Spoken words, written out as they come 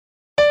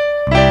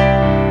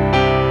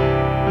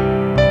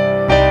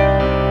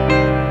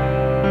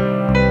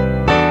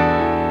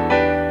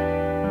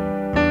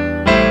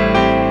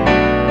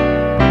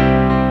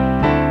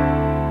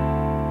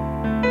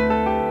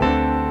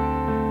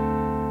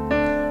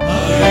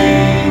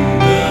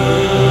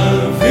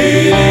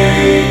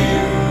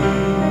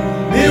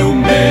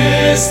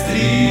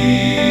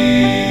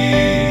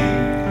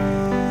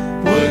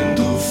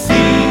Quando o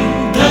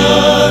fim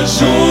da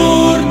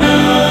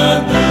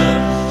jornada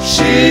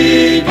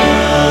chegar,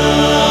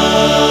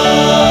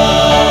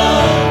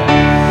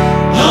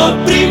 a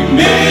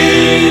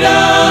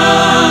primeira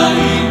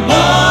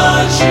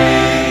imagem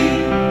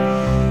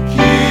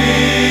que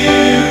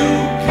eu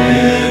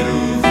quero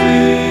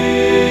ver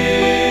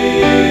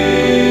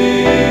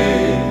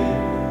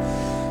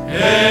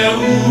é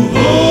o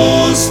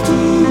rosto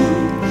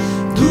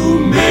do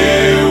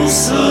meu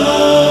Salvador.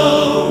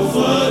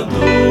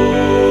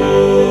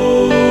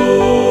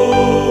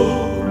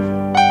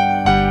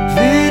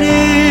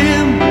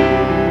 Veremos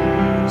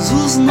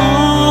os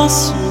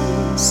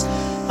nossos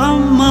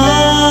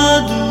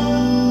amados.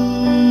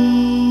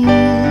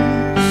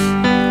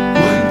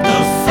 Quanta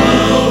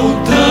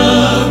falta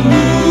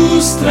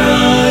nos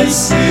traz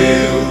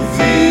seu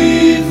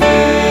viver.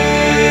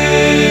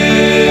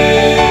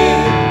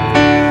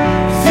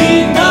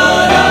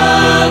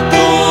 Findará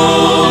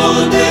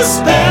toda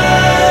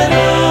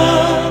espera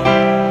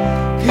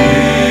que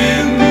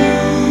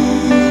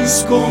nos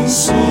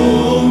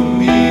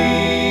consome.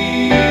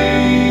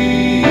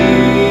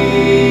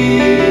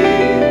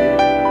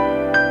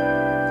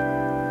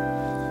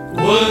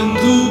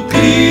 Quando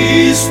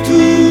Cristo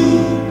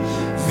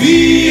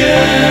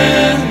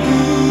vier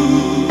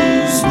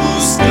nos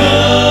buscar,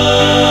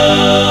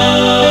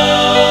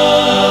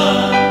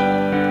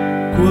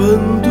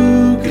 Quando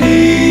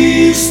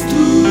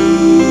Cristo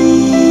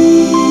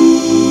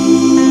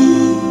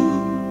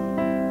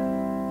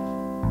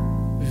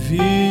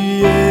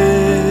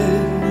vier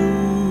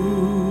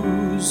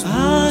nos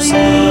buscar,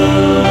 buscar,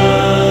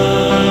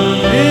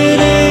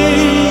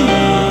 verei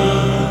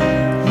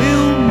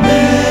meu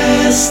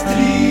Mestre.